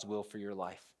God's will for your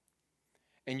life.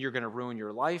 And you're going to ruin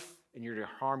your life, and you're going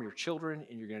to harm your children,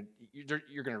 and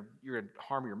you're going to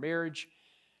harm your marriage.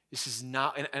 This is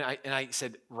not. And I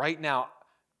said, right now,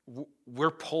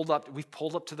 we've pulled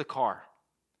up to the car.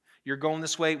 You're going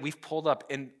this way. We've pulled up,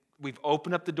 and we've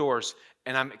opened up the doors,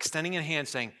 and I'm extending a hand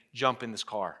saying, jump in this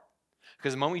car,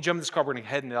 because the moment you jump in this car, we're going to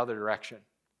head in the other direction,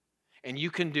 and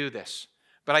you can do this.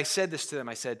 But I said this to them.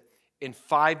 I said,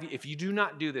 if you do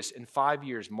not do this in 5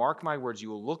 years, mark my words, you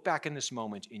will look back in this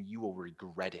moment and you will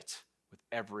regret it with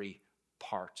every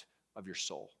part of your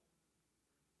soul.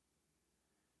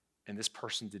 And this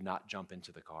person did not jump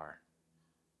into the car.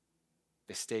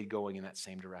 They stayed going in that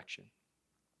same direction.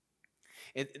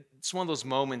 It's one of those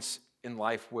moments in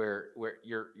life where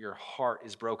your heart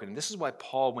is broken. And this is why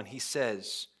Paul, when he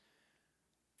says,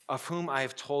 of whom I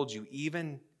have told you,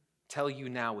 even tell you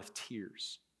now with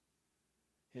tears.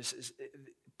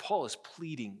 Paul is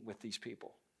pleading with these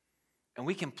people. And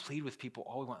we can plead with people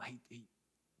all we want. Hey,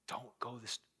 don't go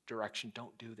this direction.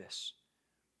 Don't do this.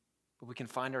 But we can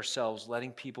find ourselves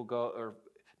letting people go, or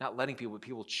not letting people, but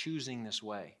people choosing this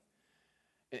way.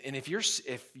 And if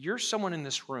you're someone in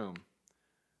this room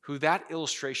who that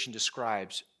illustration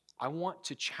describes, I want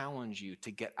to challenge you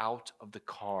to get out of the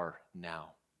car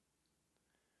now.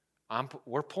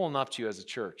 We're pulling up to you as a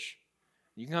church.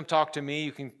 You can come talk to me.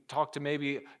 You can talk to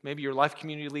maybe your life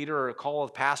community leader, or call a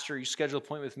pastor. You schedule an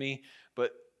appointment with me,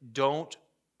 but don't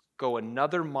go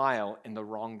another mile in the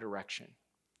wrong direction.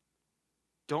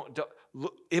 Don't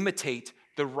imitate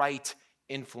the right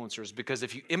influencers, because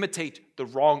if you imitate the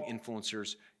wrong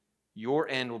influencers, your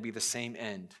end will be the same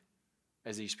end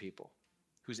as these people,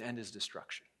 whose end is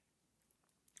destruction.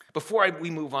 Before we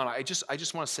move on, I just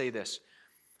want to say this.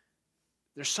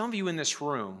 There's some of you in this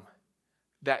room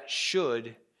that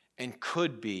should and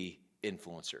could be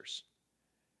influencers.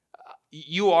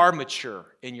 You are mature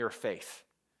in your faith.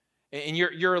 And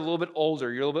you're a little bit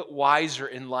older. You're a little bit wiser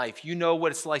in life. You know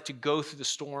what it's like to go through the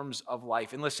storms of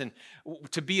life. And listen,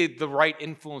 to be the right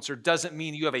influencer doesn't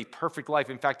mean you have a perfect life.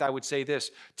 In fact, I would say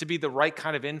this. To be the right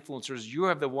kind of influencers,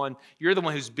 you're the one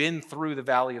who's been through the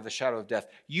valley of the shadow of death.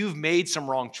 You've made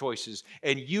some wrong choices.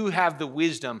 And you have the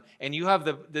wisdom, and you have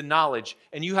the knowledge,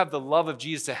 and you have the love of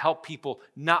Jesus to help people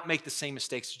not make the same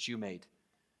mistakes that you made.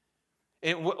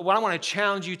 And what I want to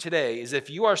challenge you today is if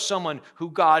you are someone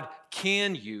who God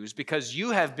can use because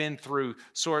you have been through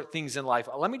sort of things in life,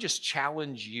 let me just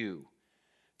challenge you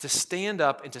to stand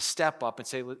up and to step up and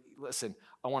say, listen,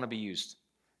 I want to be used.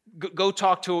 Go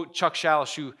talk to Chuck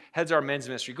Shalish, who heads our men's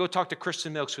ministry. Go talk to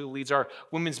Kristen Milks, who leads our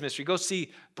women's ministry. Go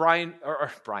see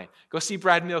Go see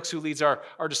Brad Milks, who leads our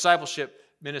discipleship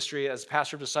ministry as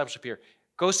pastor of discipleship here.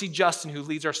 Go see Justin, who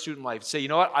leads our student life. Say, you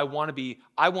know what? I want to be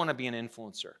an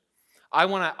influencer. I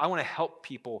want to help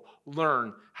people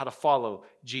learn how to follow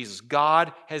Jesus.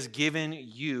 God has given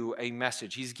you a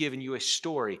message. He's given you a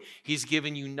story. He's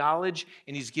given you knowledge,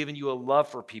 and He's given you a love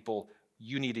for people.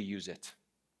 You need to use it.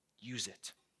 Use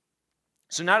it.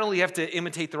 So not only do you have to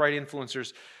imitate the right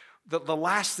influencers, the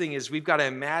last thing is we've got to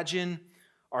imagine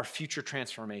our future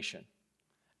transformation.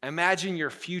 Imagine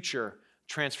your future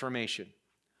transformation.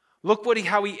 Look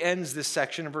how he ends this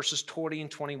section in verses 20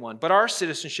 and 21. But our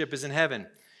citizenship is in heaven.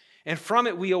 And from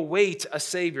it we await a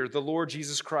Savior, the Lord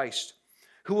Jesus Christ,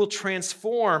 who will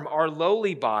transform our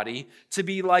lowly body to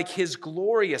be like His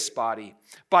glorious body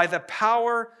by the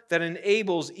power that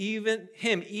enables him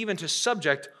to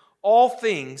subject all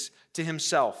things to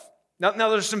Himself. Now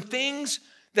there's some things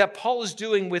that Paul is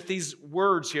doing with these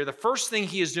words here. The first thing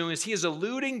he is doing is he is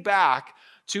alluding back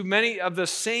to many of the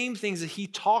same things that he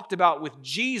talked about with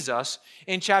Jesus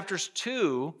in chapters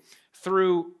 2,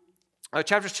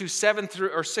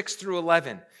 6 through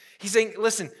 11. He's saying,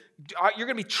 listen, you're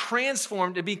going to be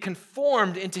transformed to be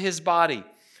conformed into His body.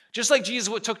 Just like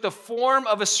Jesus took the form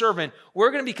of a servant,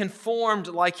 we're going to be conformed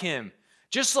like Him.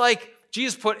 Just like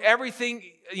Jesus put everything,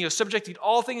 subjected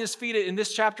all things at His feet in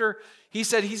this chapter, He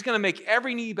said He's going to make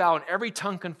every knee bow and every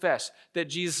tongue confess that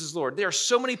Jesus is Lord. There are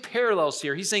so many parallels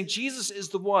here. He's saying Jesus is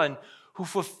the one who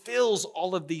fulfills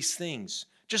all of these things,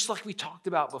 just like we talked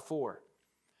about before.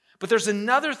 But there's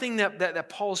another thing that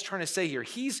Paul is trying to say here.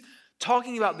 He's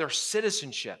talking about their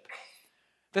citizenship,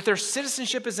 that their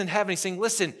citizenship is in heaven. He's saying,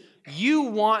 listen, you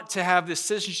want to have this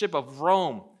citizenship of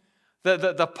Rome,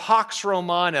 the Pax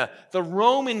Romana, the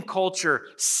Roman culture,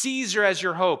 Caesar as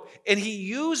your hope. And he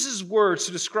uses words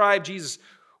to describe Jesus.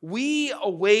 We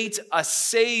await a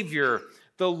Savior,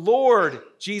 the Lord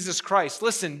Jesus Christ.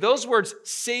 Listen, those words,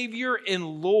 Savior and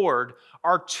Lord,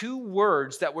 are two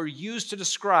words that were used to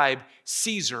describe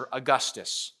Caesar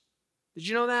Augustus. Did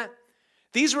you know that?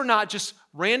 These were not just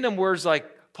random words like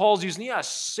Paul's using,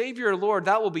 Savior, Lord,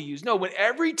 that will be used. No, when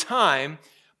every time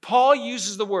Paul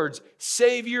uses the words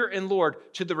Savior and Lord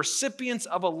to the recipients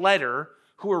of a letter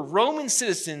who are Roman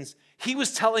citizens, he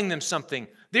was telling them something.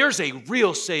 There's a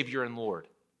real Savior and Lord.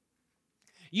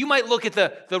 You might look at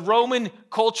the Roman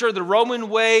culture, the Roman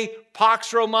way,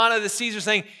 Pax Romana, the Caesar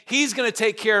saying, He's going to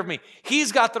take care of me.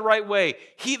 He's got the right way.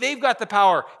 They've got the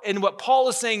power. And what Paul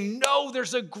is saying, no,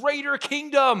 there's a greater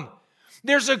kingdom.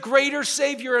 There's a greater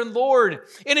Savior and Lord.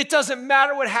 And it doesn't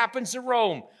matter what happens to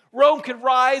Rome. Rome could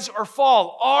rise or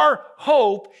fall. Our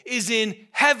hope is in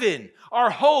heaven. Our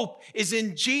hope is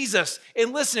in Jesus.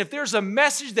 And listen, if there's a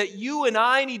message that you and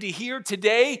I need to hear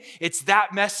today, it's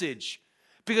that message.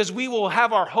 Because we will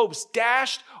have our hopes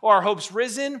dashed or our hopes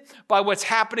risen by what's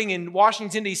happening in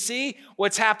Washington, D.C.,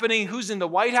 what's happening, who's in the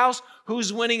White House,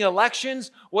 who's winning elections,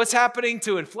 what's happening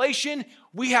to inflation.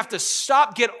 We have to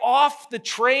get off the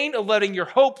train of letting your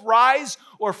hope rise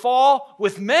or fall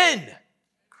with men.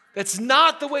 That's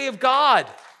not the way of God.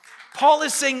 Paul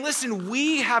is saying, listen,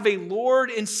 we have a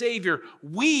Lord and Savior.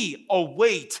 We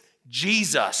await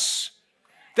Jesus.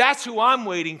 That's who I'm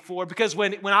waiting for, because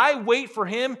when I wait for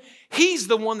Him, He's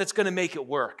the one that's going to make it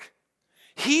work.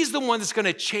 He's the one that's going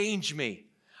to change me.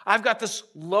 I've got this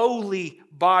lowly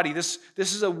body. This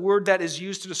is a word that is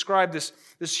used to describe this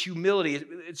humility.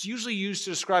 It's usually used to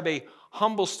describe a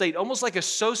humble state, almost like a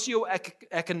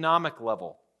socioeconomic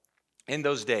level in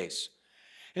those days.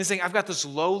 And he's saying, I've got this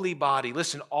lowly body.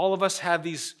 Listen, all of us have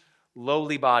these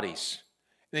lowly bodies.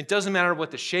 And it doesn't matter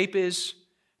what the shape is.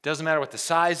 It doesn't matter what the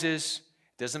size is.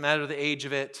 It Doesn't matter the age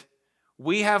of it.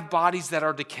 We have bodies that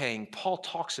are decaying. Paul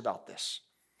talks about this.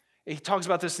 He talks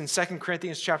about this in 2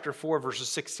 Corinthians chapter 4, verses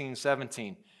 16 and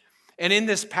 17. And in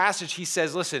this passage, he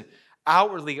says, listen,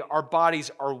 outwardly, our bodies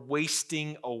are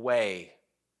wasting away,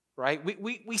 right?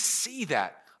 We see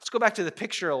that. Let's go back to the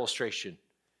picture illustration,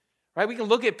 right? We can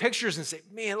look at pictures and say,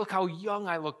 man, look how young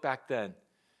I look back then.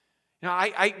 You know,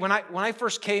 when I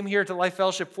first came here to Life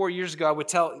Fellowship 4 years ago, I would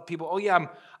tell people, oh yeah,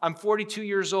 I'm 42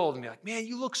 years old, and be like, man,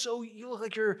 you look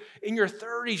like you're in your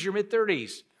 30s, your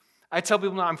mid-30s. I tell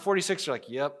people now I'm 46, they're like,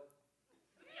 yep.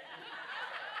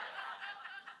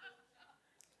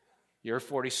 You're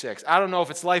 46. I don't know if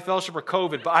it's Life Fellowship or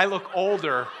COVID, but I look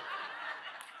older.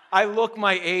 I look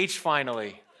my age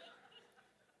finally.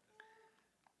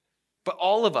 But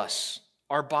all of us,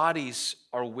 our bodies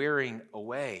are wearing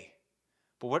away.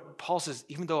 But what Paul says,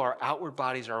 even though our outward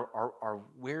bodies are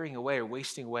wearing away or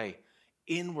wasting away,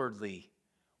 inwardly,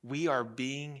 we are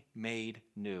being made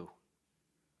new.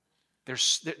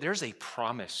 There's a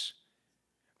promise.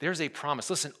 There's a promise.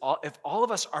 Listen, if all of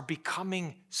us are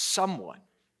becoming someone,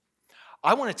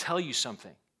 I want to tell you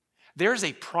something. There's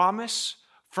a promise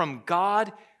from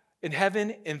God in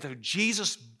heaven, and though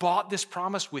Jesus bought this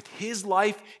promise with his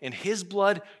life and his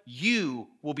blood, you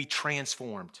will be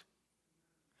transformed.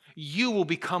 You will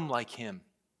become like him.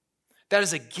 That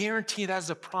is a guarantee, that is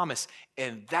a promise,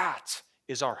 and that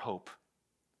is our hope.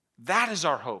 That is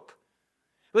our hope.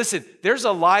 Listen, there's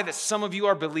a lie that some of you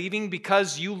are believing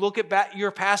because you look at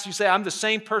your past, you say, I'm the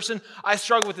same person, I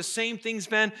struggle with the same things,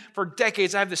 Ben, for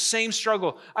decades. I have the same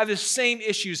struggle, I have the same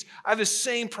issues, I have the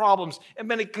same problems. And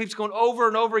then it keeps going over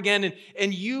and over again,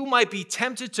 and you might be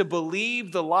tempted to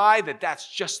believe the lie that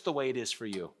that's just the way it is for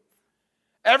you.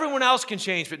 Everyone else can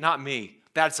change, but not me.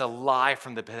 That's a lie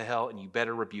from the pit of hell, and you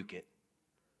better rebuke it.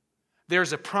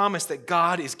 There's a promise that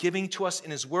God is giving to us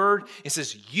in his word. It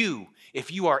says, you, if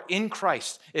you are in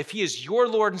Christ, if he is your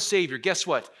Lord and Savior, guess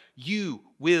what? You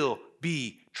will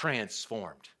be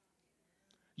transformed.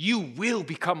 You will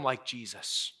become like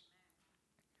Jesus.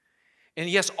 And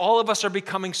yes, all of us are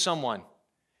becoming someone.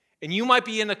 And you might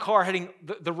be in the car heading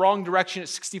the wrong direction at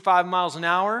 65 miles an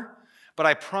hour, but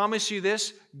I promise you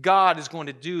this, God is going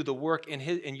to do the work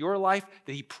in your life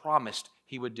that he promised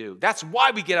he would do. That's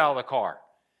why we get out of the car.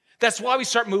 That's why we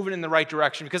start moving in the right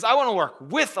direction, because I want to work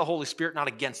with the Holy Spirit, not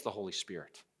against the Holy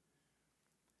Spirit.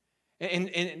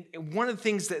 And one of the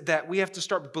things that we have to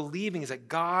start believing is that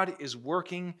God is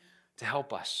working to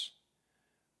help us.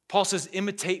 Paul says,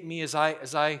 imitate me as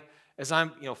I'm,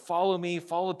 follow me,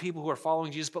 follow the people who are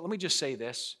following Jesus. But let me just say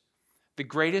this. The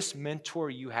greatest mentor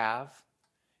you have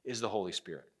is the Holy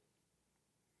Spirit.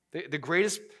 The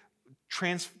greatest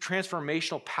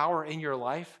transformational power in your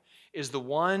life is the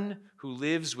one who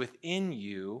lives within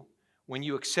you when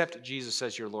you accept Jesus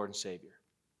as your Lord and Savior.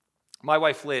 My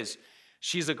wife, Liz,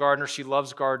 she's a gardener. She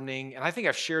loves gardening. And I think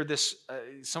I've shared this,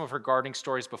 some of her gardening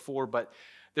stories before, but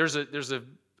there's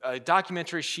a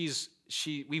documentary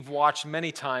we've watched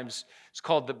many times. It's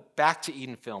called the Back to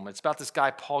Eden film. It's about this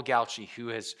guy, Paul Gauci, who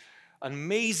is an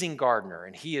amazing gardener,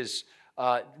 and he is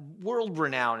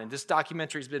world-renowned, and this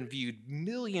documentary has been viewed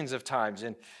millions of times.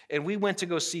 And we went to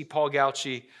go see Paul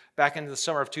Gauci back in the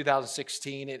summer of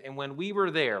 2016, and when we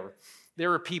were there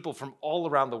were people from all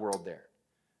around the world there.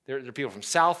 There are people from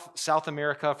South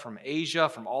America, from Asia,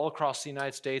 from all across the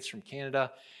United States, from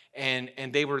Canada,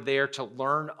 and they were there to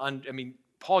learn.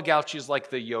 Paul Gauci is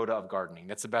like the Yoda of gardening.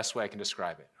 That's the best way I can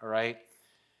describe it, all right?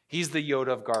 He's the Yoda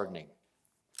of gardening.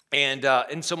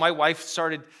 And so my wife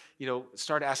started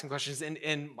asking questions,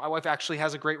 and my wife actually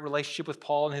has a great relationship with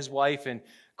Paul and his wife and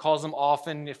calls them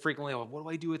often, frequently, what do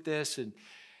I do with this?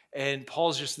 And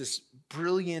Paul's just this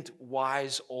brilliant,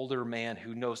 wise, older man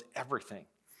who knows everything.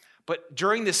 But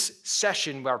during this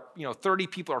session where 30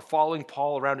 people are following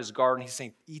Paul around his garden, he's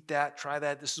saying, eat that, try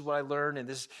that, this is what I learned, and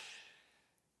this.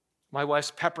 My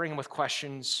wife's peppering him with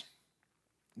questions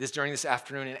during this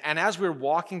afternoon, and as we were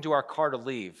walking to our car to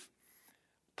leave,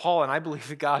 Paul, and I believe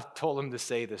that God told him to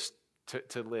say this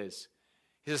to Liz.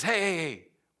 He says, hey,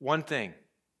 one thing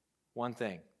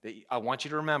that I want you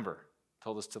to remember,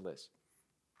 told this to Liz.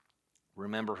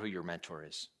 Remember who your mentor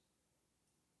is.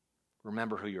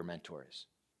 Remember who your mentor is.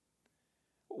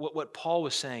 What Paul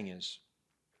was saying is,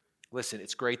 listen,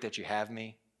 it's great that you have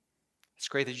me. It's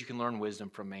great that you can learn wisdom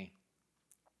from me.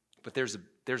 But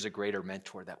there's a greater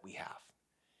mentor that we have.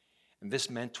 And this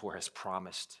mentor has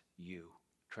promised you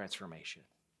transformation.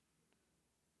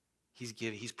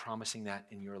 He's promising that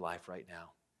in your life right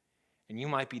now. And you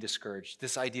might be discouraged.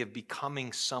 This idea of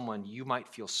becoming someone, you might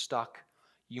feel stuck.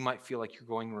 You might feel like you're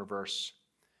going in reverse.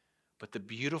 But the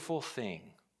beautiful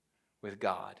thing with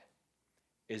God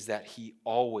is that he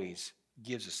always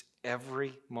gives us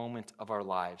every moment of our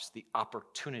lives the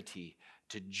opportunity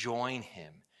to join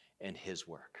him in his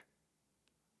work.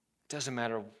 It doesn't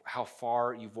matter how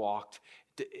far you've walked,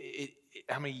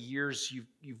 how many years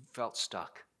you've felt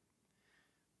stuck.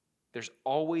 There's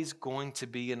always going to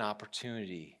be an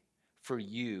opportunity for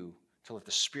you to let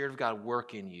the Spirit of God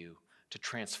work in you to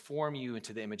transform you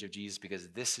into the image of Jesus, because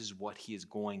this is what he is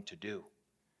going to do.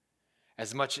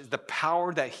 As much as the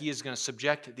power that he is going to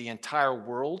subject the entire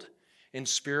world in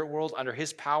spirit world under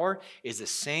his power is the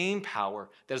same power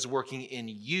that is working in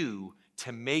you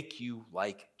to make you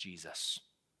like Jesus.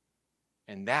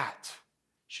 And that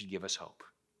should give us hope.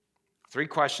 3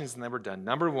 questions and then we're done.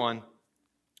 Number 1,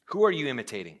 who are you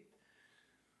imitating?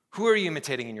 Who are you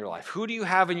imitating in your life? Who do you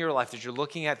have in your life that you're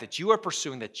looking at, that you are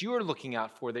pursuing, that you are looking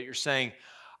out for, that you're saying,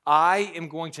 I am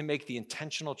going to make the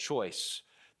intentional choice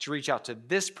to reach out to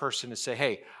this person to say,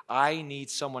 hey, I need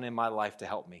someone in my life to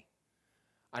help me.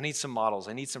 I need some models.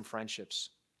 I need some friendships.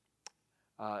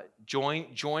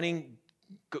 Going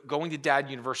to Dad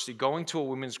University, going to a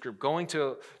women's group,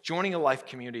 joining a life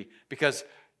community, because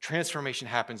transformation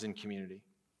happens in community.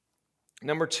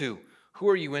 Number 2, who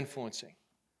are you influencing?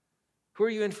 Who are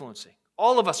you influencing?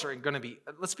 All of us are going to be,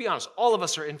 let's be honest, all of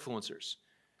us are influencers.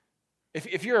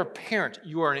 If you're a parent,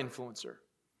 you are an influencer.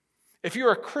 If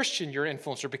you're a Christian, you're an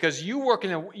influencer, because you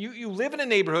live in a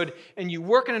neighborhood and you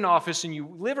work in an office and you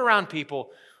live around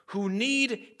people who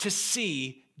need to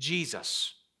see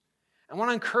Jesus. I want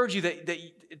to encourage you that you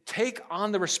take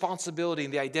on the responsibility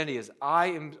and the identity as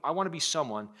I want to be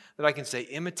someone that I can say,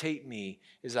 imitate me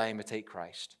as I imitate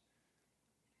Christ.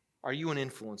 Are you an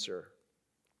influencer?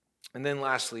 And then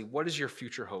lastly, what is your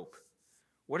future hope?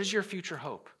 What is your future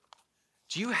hope?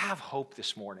 Do you have hope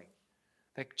this morning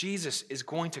that Jesus is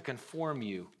going to conform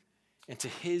you into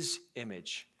his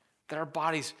image? That our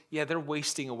bodies, they're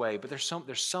wasting away, but there's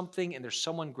something and there's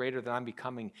someone greater than I'm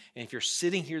becoming. And if you're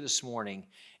sitting here this morning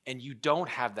and you don't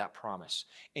have that promise,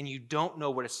 and you don't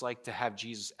know what it's like to have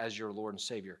Jesus as your Lord and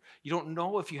Savior, you don't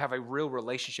know if you have a real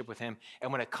relationship with him,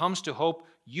 and when it comes to hope,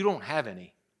 you don't have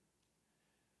any,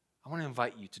 I want to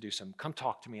invite you to do something. Come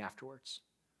talk to me afterwards.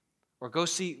 Or go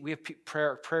see, we have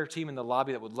prayer team in the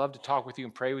lobby that would love to talk with you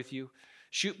and pray with you.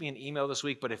 Shoot me an email this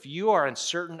week. But if you are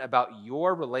uncertain about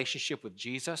your relationship with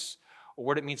Jesus or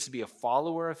what it means to be a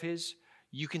follower of his,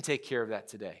 you can take care of that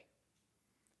today.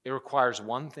 It requires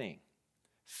one thing: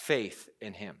 faith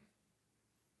in him.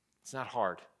 It's not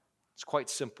hard. It's quite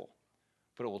simple,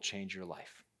 but it will change your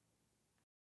life.